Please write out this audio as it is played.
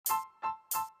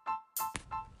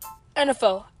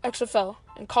NFL, XFL,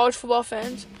 and college football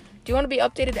fans, do you want to be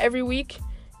updated every week?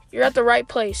 You're at the right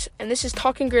place, and this is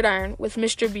Talking Gridiron with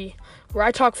Mr. B, where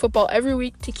I talk football every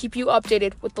week to keep you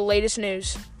updated with the latest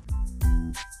news.